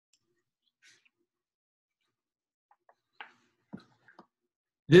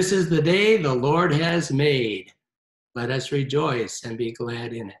This is the day the Lord has made. Let us rejoice and be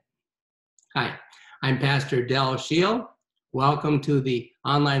glad in it. Hi, I'm Pastor Del Shield. Welcome to the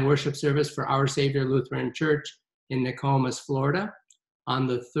online worship service for Our Savior Lutheran Church in Nokomis, Florida. On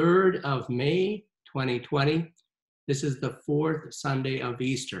the 3rd of May, 2020, this is the fourth Sunday of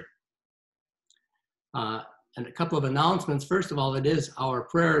Easter. And a couple of announcements. First of all, it is our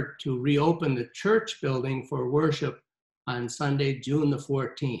prayer to reopen the church building for worship on Sunday, June the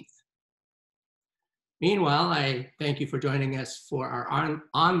 14th. Meanwhile, I thank you for joining us for our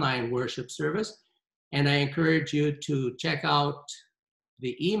online worship service, and I encourage you to check out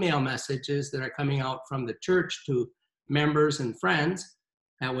the email messages that are coming out from the church to members and friends.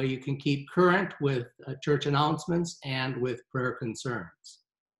 That way you can keep current with church announcements and with prayer concerns.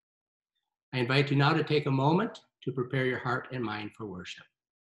 I invite you now to take a moment to prepare your heart and mind for worship.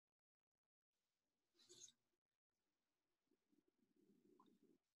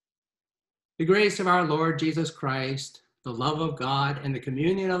 The grace of our Lord Jesus Christ, the love of God, and the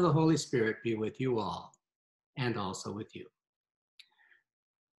communion of the Holy Spirit be with you all, and also with you.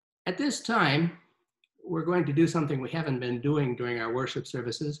 At this time, we're going to do something we haven't been doing during our worship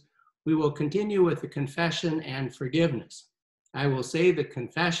services. We will continue with the confession and forgiveness. I will say the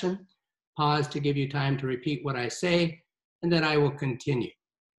confession, pause to give you time to repeat what I say, and then I will continue.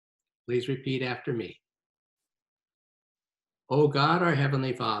 Please repeat after me. O God, our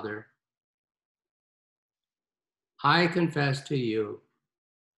Heavenly Father, I confess to you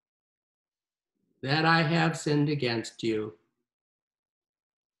that I have sinned against you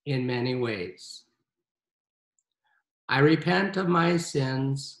in many ways. I repent of my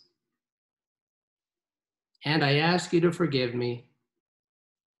sins, and I ask you to forgive me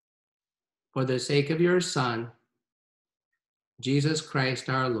for the sake of your Son, Jesus Christ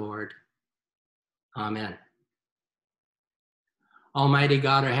our Lord. Amen. Almighty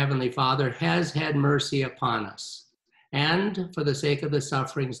God, our Heavenly Father, has had mercy upon us, and for the sake of the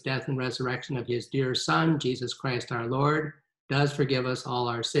sufferings, death, and resurrection of his dear Son, Jesus Christ our Lord, does forgive us all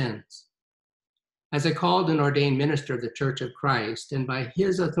our sins. As a called and ordained minister of the Church of Christ, and by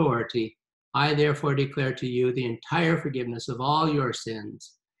his authority, I therefore declare to you the entire forgiveness of all your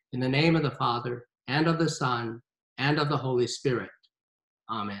sins, in the name of the Father, and of the Son, and of the Holy Spirit.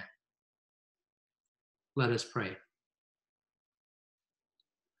 Amen. Let us pray.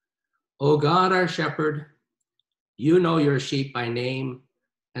 O God, our shepherd, you know your sheep by name,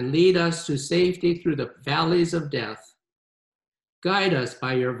 and lead us to safety through the valleys of death. Guide us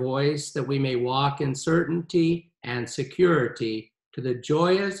by your voice, that we may walk in certainty and security to the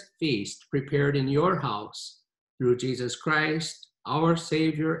joyous feast prepared in your house, through Jesus Christ, our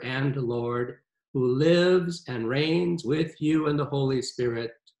Savior and Lord, who lives and reigns with you in the Holy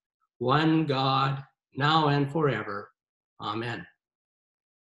Spirit, one God, now and forever. Amen.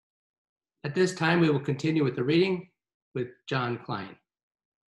 At this time, we will continue with the reading with John Klein.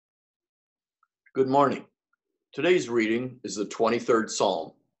 Good morning. Today's reading is the 23rd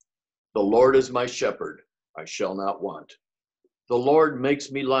Psalm. The Lord is my shepherd, I shall not want. The Lord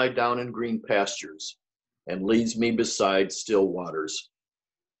makes me lie down in green pastures and leads me beside still waters.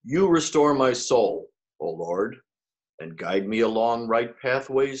 You restore my soul, O Lord, and guide me along right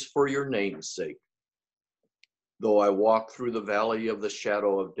pathways for your name's sake. Though I walk through the valley of the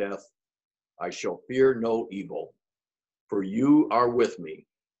shadow of death, I shall fear no evil, for you are with me.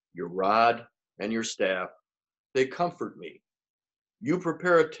 Your rod and your staff, they comfort me. You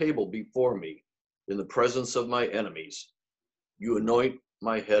prepare a table before me in the presence of my enemies. You anoint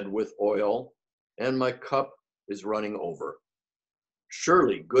my head with oil, and my cup is running over.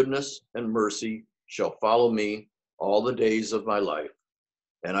 Surely goodness and mercy shall follow me all the days of my life,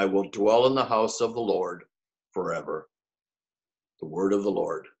 and I will dwell in the house of the Lord forever. The word of the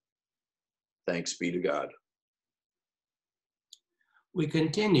Lord. Thanks be to God. We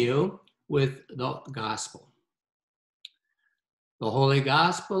continue with the Gospel. The Holy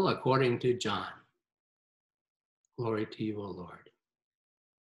Gospel according to John. Glory to you, O Lord.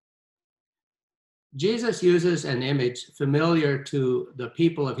 Jesus uses an image familiar to the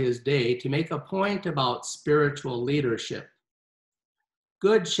people of his day to make a point about spiritual leadership.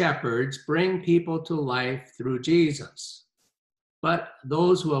 Good shepherds bring people to life through Jesus, but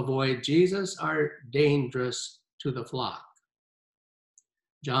those who avoid Jesus are dangerous to the flock.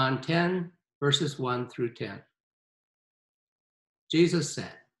 John 10, verses 1 through 10. Jesus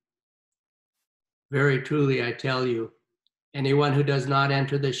said, "Very truly I tell you, anyone who does not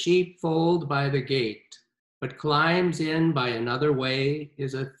enter the sheepfold by the gate, but climbs in by another way,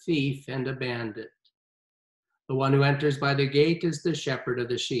 is a thief and a bandit. The one who enters by the gate is the shepherd of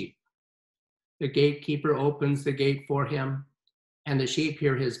the sheep. The gatekeeper opens the gate for him, and the sheep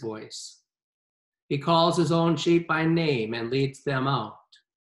hear his voice. He calls his own sheep by name and leads them out.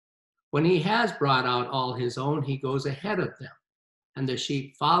 When he has brought out all his own, he goes ahead of them, and the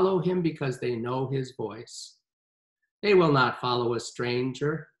sheep follow him because they know his voice. They will not follow a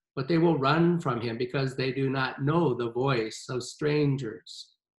stranger, but they will run from him because they do not know the voice of strangers.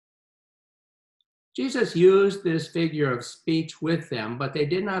 Jesus used this figure of speech with them, but they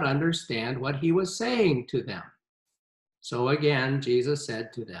did not understand what he was saying to them. So again, Jesus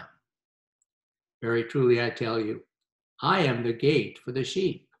said to them, "Very truly I tell you, I am the gate for the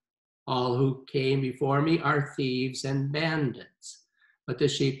sheep. All who came before me are thieves and bandits, but the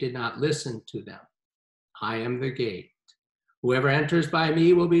sheep did not listen to them. I am the gate. Whoever enters by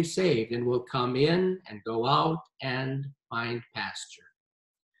me will be saved and will come in and go out and find pasture.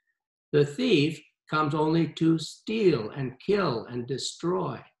 The thief comes only to steal and kill and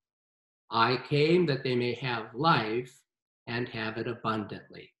destroy. I came that they may have life and have it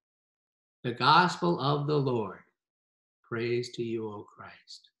abundantly." The gospel of the Lord. Praise to you, O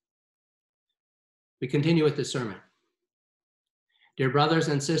Christ. We continue with the sermon. Dear brothers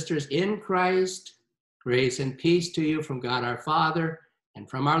and sisters in Christ, grace and peace to you from God our Father and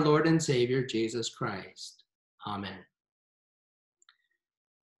from our Lord and Savior, Jesus Christ. Amen.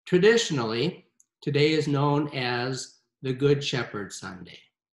 Traditionally, today is known as the Good Shepherd Sunday.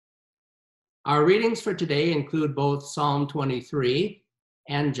 Our readings for today include both Psalm 23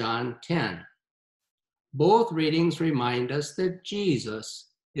 and John 10. Both readings remind us that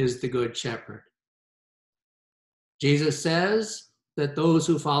Jesus is the Good Shepherd. Jesus says that those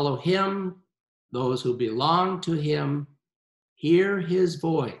who follow him, those who belong to him, hear his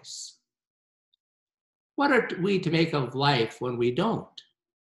voice. What are we to make of life when we don't?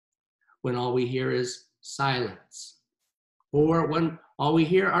 When all we hear is silence? Or when all we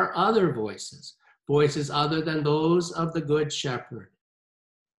hear are other voices, voices other than those of the Good Shepherd?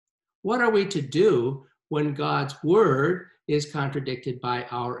 What are we to do when God's word is contradicted by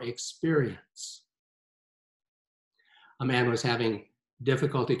our experience? A man was having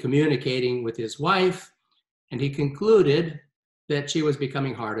difficulty communicating with his wife, and he concluded that she was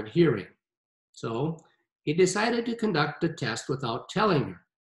becoming hard of hearing. So he decided to conduct a test without telling her.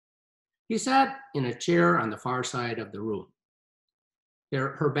 He sat in a chair on the far side of the room.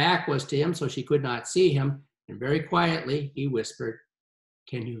 Her back was to him, so she could not see him, and very quietly he whispered,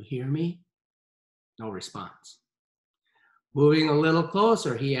 "Can you hear me?" No response. Moving a little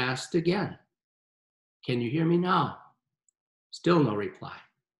closer, he asked again, "Can you hear me now?" Still no reply.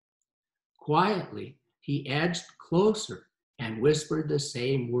 Quietly, he edged closer and whispered the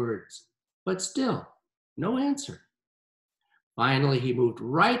same words, but still no answer. Finally, he moved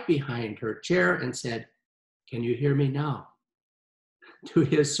right behind her chair and said, "Can you hear me now?" To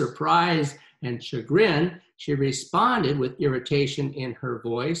his surprise and chagrin, she responded with irritation in her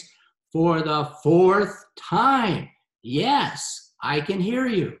voice, for the fourth time, "Yes, I can hear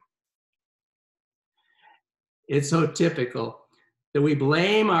you." It's so typical that we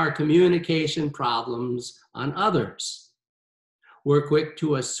blame our communication problems on others. We're quick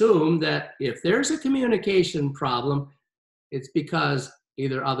to assume that if there's a communication problem, it's because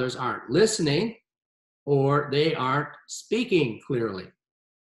either others aren't listening or they aren't speaking clearly.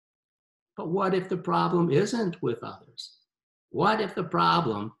 But what if the problem isn't with others? What if the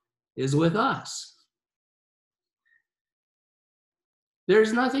problem is with us?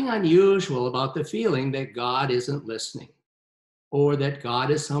 There's nothing unusual about the feeling that God isn't listening, or that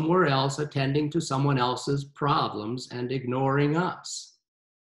God is somewhere else attending to someone else's problems and ignoring us.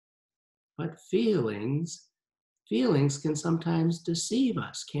 But feelings can sometimes deceive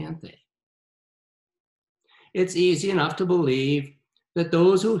us, can't they? It's easy enough to believe that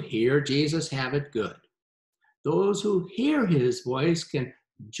those who hear Jesus have it good. Those who hear his voice can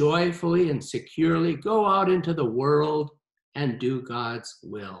joyfully and securely go out into the world and do God's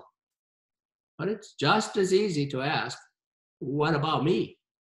will. But it's just as easy to ask, what about me?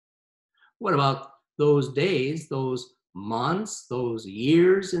 What about those days, those months, those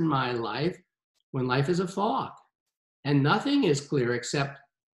years in my life when life is a fog and nothing is clear except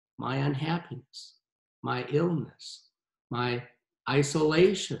my unhappiness, my illness, my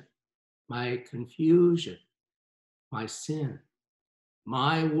isolation, my confusion, my sin,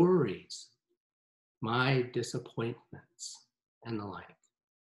 my worries, my disappointments, and the like?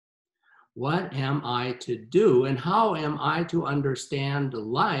 What am I to do, and how am I to understand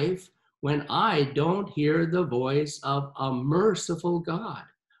life when I don't hear the voice of a merciful God,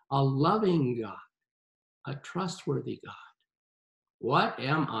 a loving God, a trustworthy God? What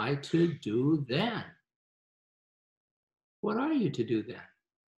am I to do then? What are you to do then?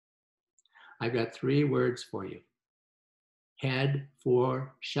 I've got 3 words for you. head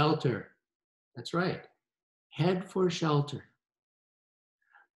for shelter. That's right, head for shelter.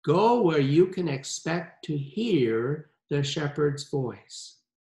 Go where you can expect to hear the shepherd's voice.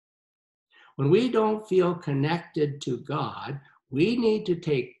 When we don't feel connected to God, we need to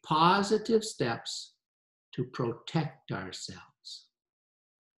take positive steps to protect ourselves.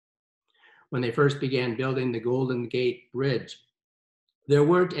 When they first began building the Golden Gate Bridge, there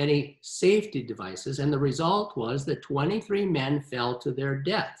weren't any safety devices, and the result was that 23 men fell to their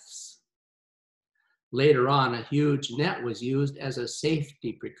deaths. Later on, a huge net was used as a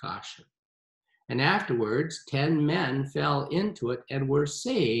safety precaution. And afterwards, 10 men fell into it and were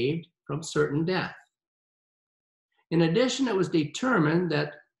saved from certain death. In addition, it was determined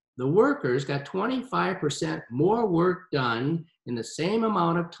that the workers got 25% more work done in the same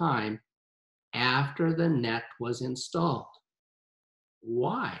amount of time after the net was installed.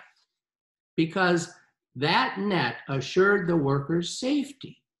 Why? Because that net assured the workers'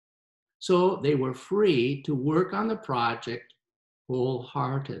 safety. So they were free to work on the project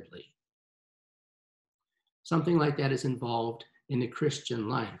wholeheartedly. Something like that is involved in the Christian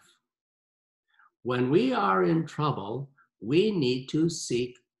life. When we are in trouble, we need to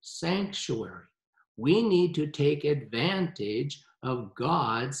seek sanctuary. We need to take advantage of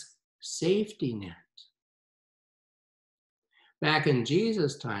God's safety net. Back in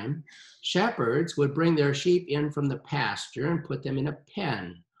Jesus' time, shepherds would bring their sheep in from the pasture and put them in a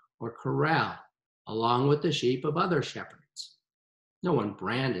pen or corral, along with the sheep of other shepherds. No one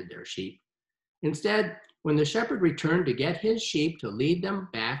branded their sheep. Instead, when the shepherd returned to get his sheep to lead them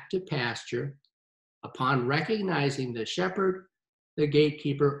back to pasture, upon recognizing the shepherd, the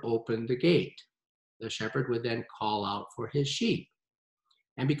gatekeeper opened the gate. The shepherd would then call out for his sheep.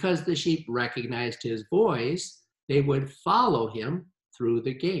 And because the sheep recognized his voice, they would follow him through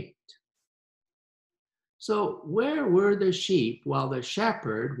the gate. So where were the sheep while the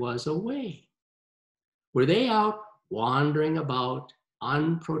shepherd was away? Were they out wandering about,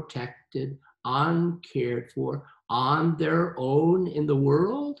 unprotected, uncared for, on their own in the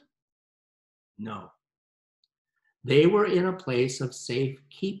world? No. They were in a place of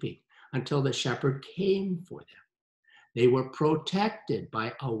safekeeping until the shepherd came for them. They were protected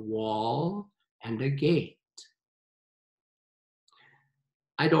by a wall and a gate.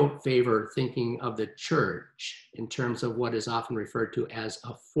 I don't favor thinking of the church in terms of what is often referred to as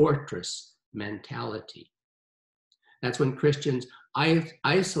a fortress mentality. That's when Christians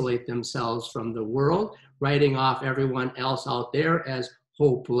isolate themselves from the world, writing off everyone else out there as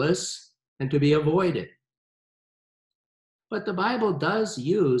hopeless and to be avoided. But the Bible does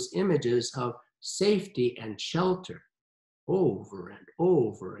use images of safety and shelter over and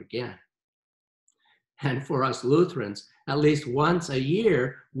over again. And for us Lutherans, at least once a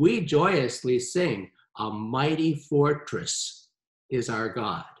year, we joyously sing, "A mighty fortress is our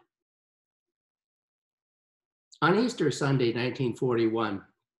God." On Easter Sunday, 1941,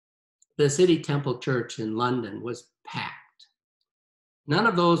 the City Temple Church in London was packed. None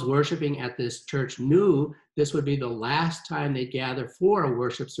of those worshiping at this church knew this would be the last time they'd gather for a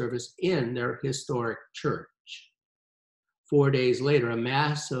worship service in their historic church. 4 days later, a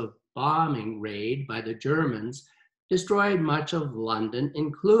massive bombing raid by the Germans destroyed much of London,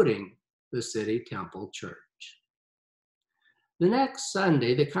 including the City Temple Church. The next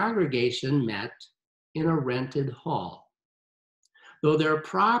Sunday, the congregation met in a rented hall. Though their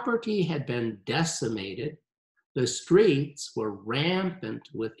property had been decimated, the streets were rampant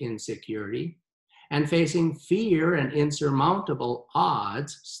with insecurity, and facing fear and insurmountable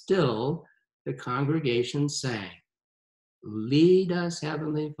odds, still the congregation sang, "Lead us,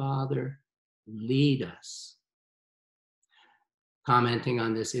 Heavenly Father, lead us." Commenting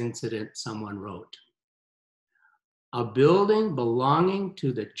on this incident, someone wrote, "A building belonging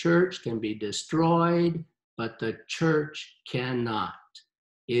to the church can be destroyed, but the church cannot.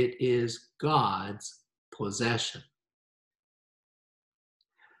 It is God's possession."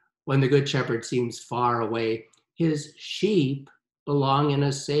 When the Good Shepherd seems far away, his sheep belong in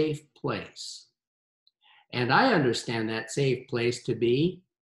a safe place. And I understand that safe place to be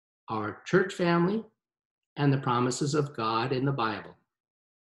our church family and the promises of God in the Bible.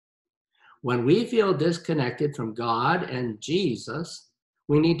 When we feel disconnected from God and Jesus,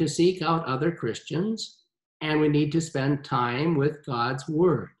 we need to seek out other Christians, and we need to spend time with God's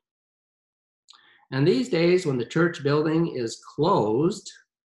Word. And these days, when the church building is closed,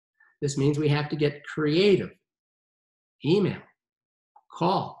 this means we have to get creative. Email,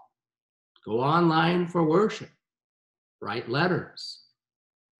 call, go online for worship, write letters.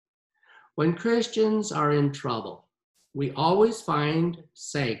 When Christians are in trouble, we always find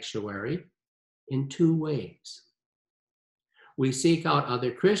sanctuary in two ways. We seek out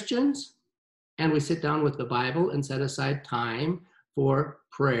other Christians, and we sit down with the Bible and set aside time for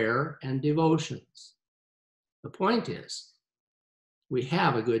prayer and devotions. The point is, we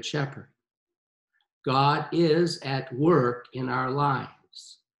have a good shepherd. God is at work in our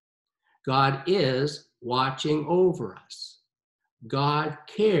lives. God is watching over us. God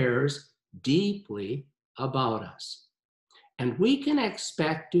cares deeply about us. And we can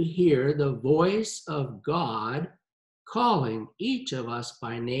expect to hear the voice of God calling each of us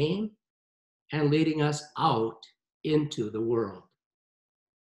by name and leading us out into the world.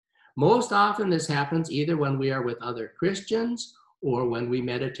 Most often this happens either when we are with other Christians or when we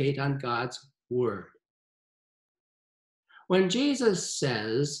meditate on God's word. When Jesus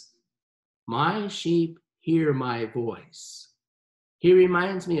says, "My sheep hear my voice," he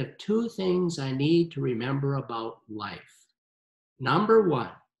reminds me of two things I need to remember about life. Number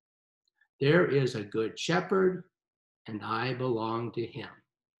one, there is a good shepherd and I belong to him.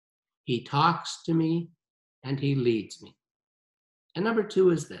 He talks to me and he leads me. And number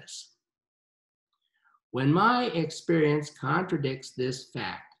two is this: when my experience contradicts this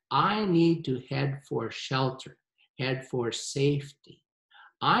fact, I need to head for shelter, head for safety.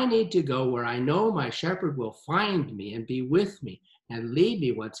 I need to go where I know my shepherd will find me and be with me and lead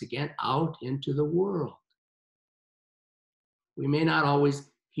me once again out into the world. We may not always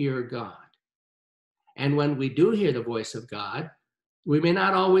hear God. And when we do hear the voice of God, we may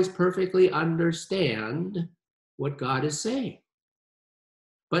not always perfectly understand what God is saying.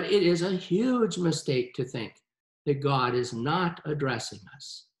 But it is a huge mistake to think that God is not addressing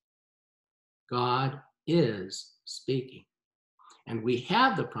us. God is speaking. And we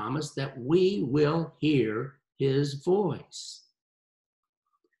have the promise that we will hear his voice.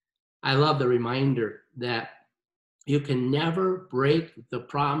 I love the reminder that you can never break the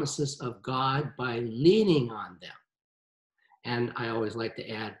promises of God by leaning on them. And I always like to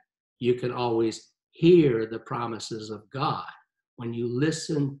add, you can always hear the promises of God when you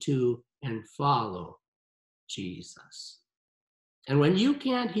listen to and follow Jesus. And when you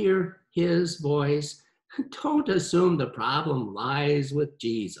can't hear his voice, don't assume the problem lies with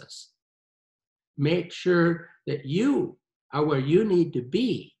Jesus. Make sure that you are where you need to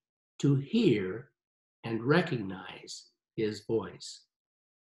be to hear and recognize his voice.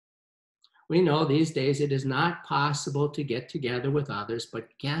 We know these days it is not possible to get together with others, but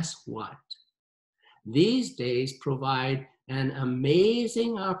guess what? These days provide an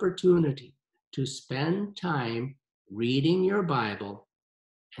amazing opportunity to spend time reading your Bible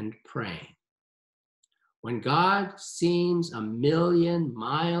and praying. When God seems a million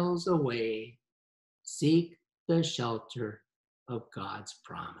miles away, seek the shelter of God's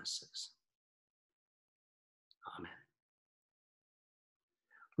promises. Amen.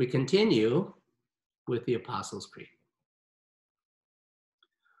 We continue with the Apostles' Creed.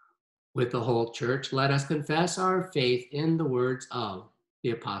 With the whole church, let us confess our faith in the words of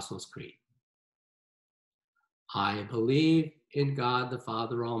the Apostles' Creed. I believe in God the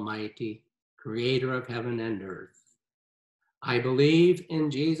Father Almighty, creator of heaven and earth. I believe in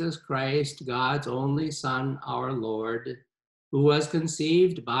Jesus Christ, God's only Son, our Lord, who was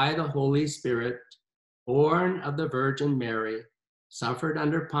conceived by the Holy Spirit, born of the Virgin Mary, suffered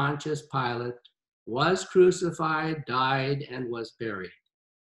under Pontius Pilate, was crucified, died, and was buried.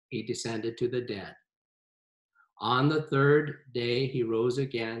 He descended to the dead. On the third day, he rose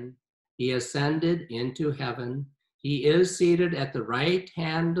again. He ascended into heaven. He is seated at the right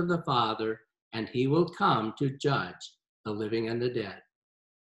hand of the Father, and he will come to judge the living and the dead.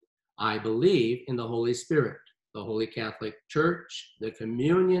 I believe in the Holy Spirit, the Holy Catholic Church, the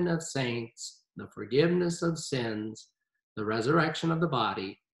communion of saints, the forgiveness of sins, the resurrection of the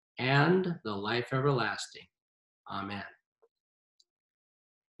body, and the life everlasting. Amen.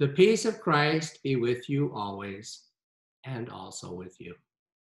 The peace of Christ be with you always, and also with you.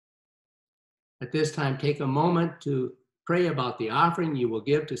 At this time, take a moment to pray about the offering you will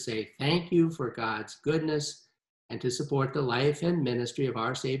give to say thank you for God's goodness and to support the life and ministry of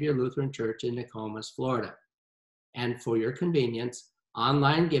Our Savior Lutheran Church in Nokomis, Florida. And for your convenience,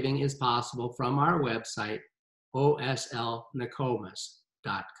 online giving is possible from our website,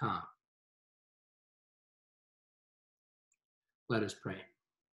 oslnokomis.com. Let us pray.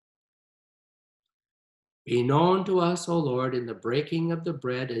 Be known to us, O Lord, in the breaking of the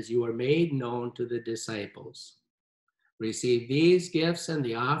bread as you are made known to the disciples. Receive these gifts and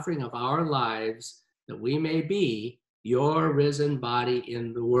the offering of our lives, that we may be your risen body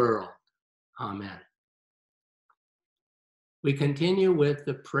in the world. Amen. We continue with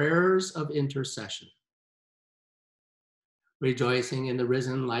the prayers of intercession. Rejoicing in the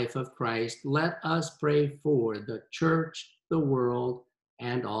risen life of Christ, let us pray for the church, the world,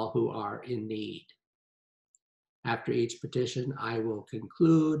 and all who are in need. After each petition, I will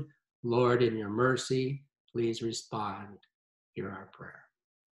conclude, Lord, in your mercy, please respond. Hear our prayer.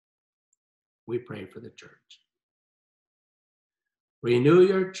 We pray for the church. Renew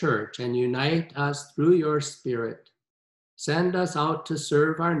your church and unite us through your Spirit. Send us out to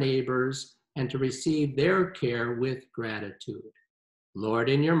serve our neighbors and to receive their care with gratitude. Lord,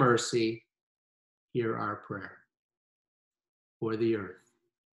 in your mercy, hear our prayer. For the earth.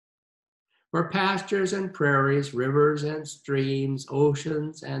 For pastures and prairies, rivers and streams,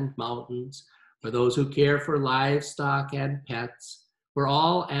 oceans and mountains, for those who care for livestock and pets, for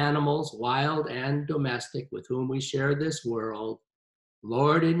all animals, wild and domestic, with whom we share this world,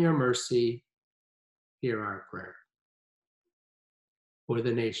 Lord, in your mercy, hear our prayer. For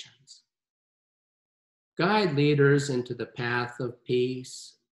the nations. Guide leaders into the path of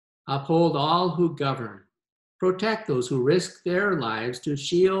peace. Uphold all who govern. Protect those who risk their lives to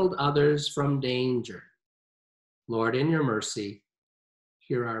shield others from danger. Lord, in your mercy,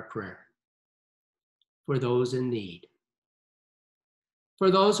 hear our prayer. For those in need. For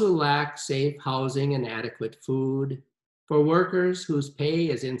those who lack safe housing and adequate food. For workers whose pay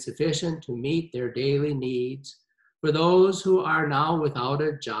is insufficient to meet their daily needs. For those who are now without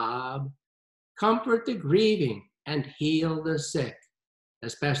a job. Comfort the grieving and heal the sick,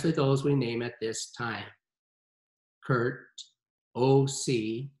 especially those we name at this time. Kurt,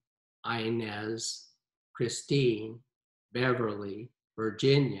 O.C., Inez, Christine, Beverly,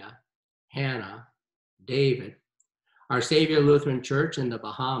 Virginia, Hannah, David, our Savior Lutheran Church in the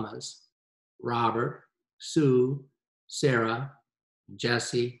Bahamas, Robert, Sue, Sarah,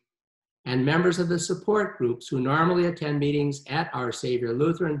 Jesse, and members of the support groups who normally attend meetings at our Savior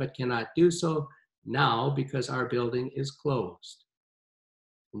Lutheran but cannot do so now because our building is closed.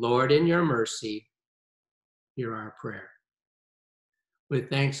 Lord, in your mercy, hear our prayer. With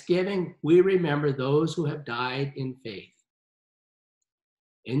thanksgiving, we remember those who have died in faith.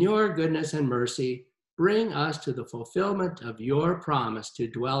 In your goodness and mercy, bring us to the fulfillment of your promise to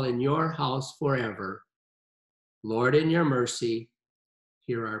dwell in your house forever. Lord, in your mercy,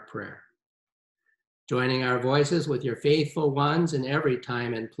 hear our prayer. Joining our voices with your faithful ones in every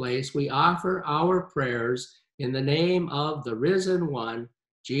time and place, we offer our prayers in the name of the risen one,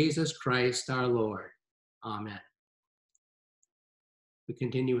 Jesus Christ our Lord. Amen. We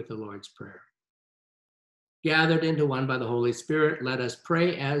continue with the Lord's Prayer. Gathered into one by the Holy Spirit, let us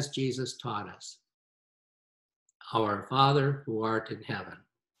pray as Jesus taught us. Our Father, who art in heaven,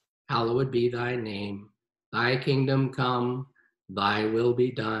 hallowed be thy name. Thy kingdom come, thy will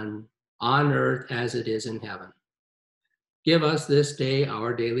be done, on earth as it is in heaven. Give us this day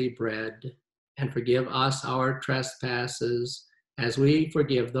our daily bread, and forgive us our trespasses, as we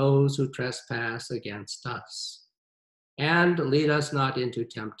forgive those who trespass against us. And lead us not into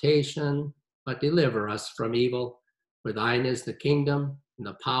temptation, but deliver us from evil. For thine is the kingdom, and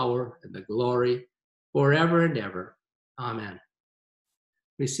the power, and the glory, forever and ever. Amen.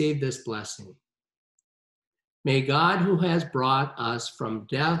 Receive this blessing. May God, who has brought us from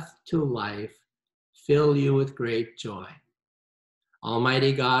death to life, fill you with great joy.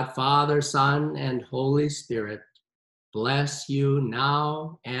 Almighty God, Father, Son, and Holy Spirit, bless you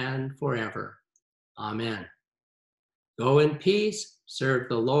now and forever. Amen. Go in peace, serve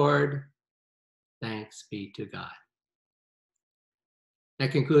the Lord. Thanks be to God.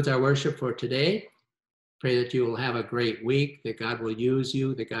 That concludes our worship for today. Pray that you will have a great week, that God will use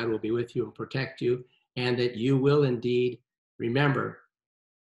you, that God will be with you and protect you, and that you will indeed remember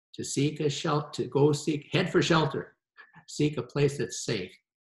to seek a shelter, head for shelter, seek a place that's safe.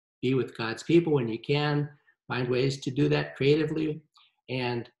 Be with God's people when you can, find ways to do that creatively,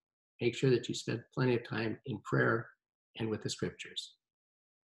 and make sure that you spend plenty of time in prayer and with the scriptures.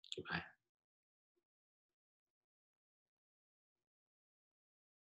 Goodbye.